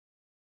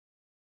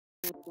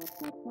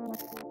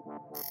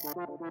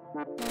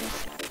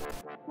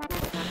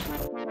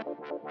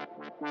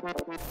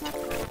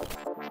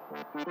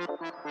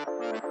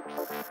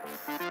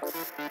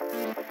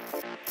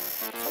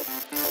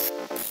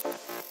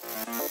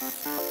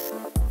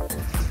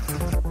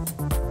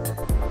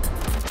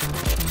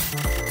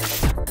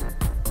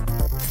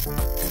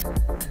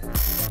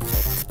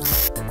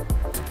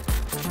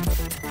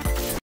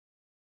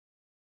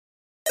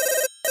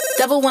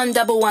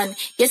Double one.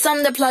 Yes,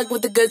 I'm the plug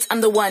with the goods, I'm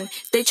the one.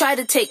 They try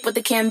to take what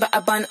they can, but I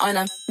bun on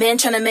them. Man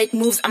tryna make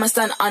moves, I'm a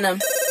stun on them.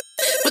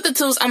 With the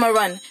tools, I'ma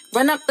run.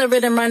 Run up the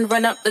rhythm,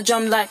 run up the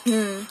drum like,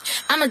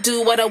 I'ma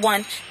do what I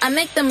want. I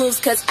make the moves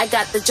cause I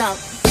got the jump.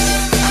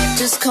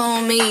 Just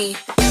call me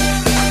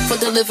for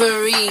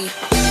delivery.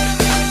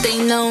 They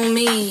know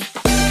me.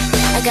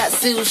 I got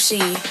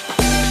sushi.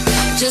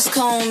 Just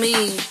call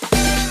me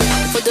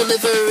for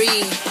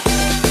delivery.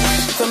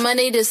 From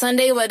Monday to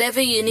Sunday,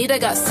 whatever you need, I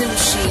got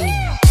sushi.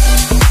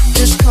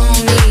 Just call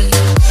me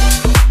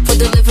for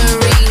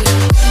delivery.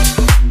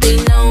 They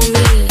know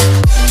me.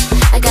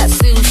 I got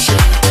sushi.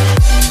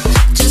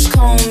 Just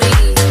call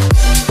me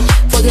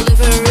for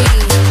delivery.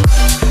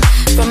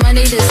 From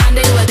Monday to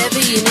Sunday, whatever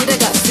you need, I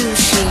got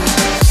sushi.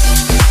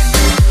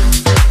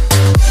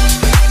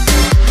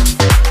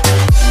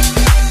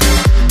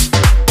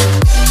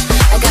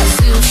 I got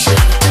sushi.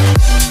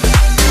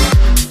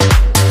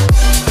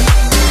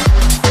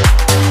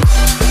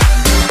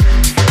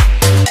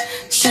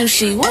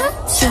 Sushi, what?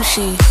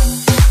 Sushi.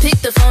 Pick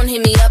the phone,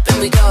 hit me up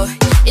and we go.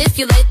 If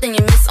you late, then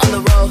you miss on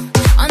the roll.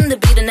 On the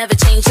beat, I never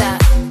change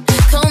that.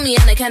 Call me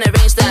and I can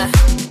arrange that.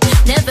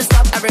 Never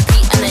stop, I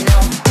repeat and I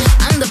know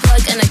I'm the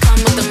plug and I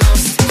come with the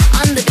most.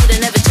 On the beat, I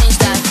never change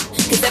that.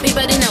 Cause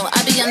everybody know I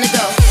be on the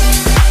go.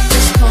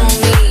 Just call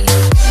me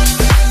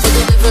for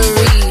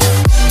delivery.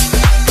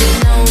 They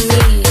know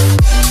me.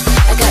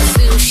 I got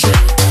sushi.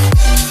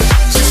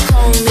 Just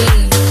call me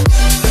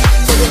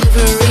for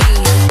delivery.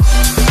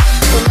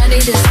 From Monday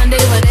to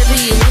Sunday, whatever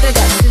you need, I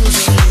got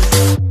sushi.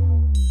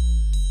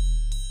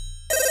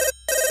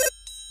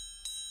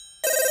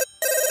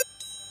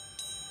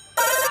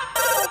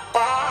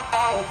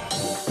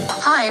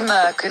 Hi,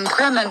 Merck and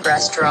Kremen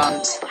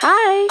Restaurant.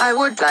 Hi. I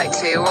would like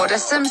to order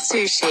some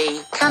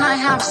sushi. Can I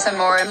have some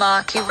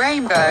orimaki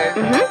rainbow,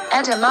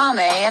 edamame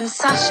and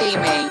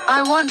sashimi?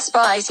 I want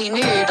spicy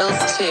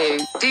noodles too.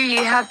 Do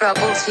you have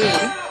bubble tea?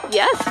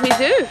 Yes, we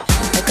do.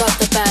 I got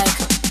the bag,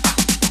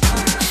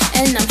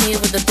 and I'm here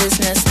with the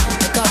business.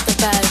 I got the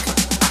bag,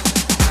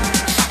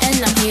 and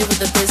I'm here with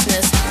the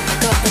business. I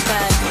got the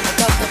bag, I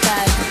got the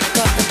bag, I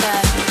got the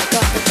bag, I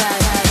got the bag.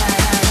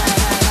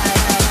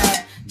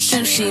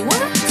 Sushi,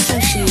 what?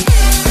 Sushi.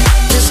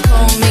 Just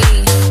call me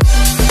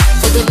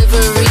for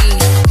delivery.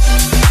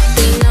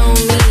 They know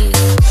me.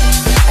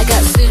 I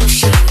got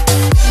sushi.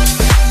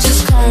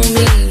 Just call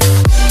me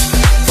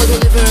for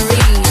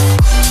delivery.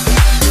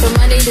 From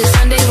Monday to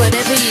Sunday,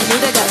 whatever you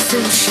need, I got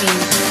sushi.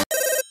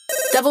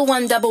 Double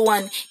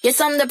one. Yes,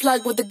 I'm the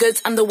plug with the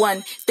goods, I'm the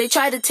one. They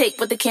try to take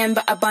what they can,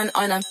 but I bun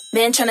on them.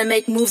 Man tryna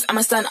make moves, I'm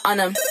a stun on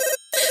them.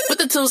 With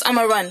the tools,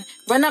 I'ma run.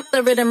 Run up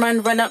the rhythm,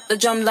 run up the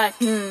drum like,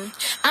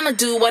 I'ma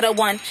do what I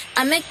want.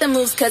 I make the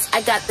moves cause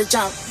I got the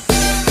jump.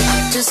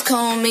 Just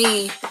call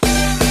me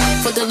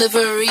for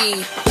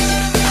delivery.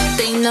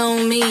 They know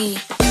me.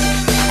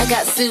 I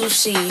got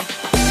sushi.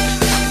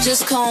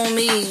 Just call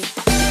me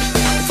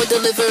for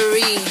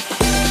delivery.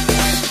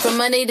 From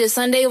Monday to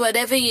Sunday,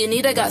 whatever you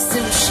need, I got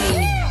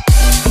sushi.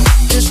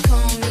 Just call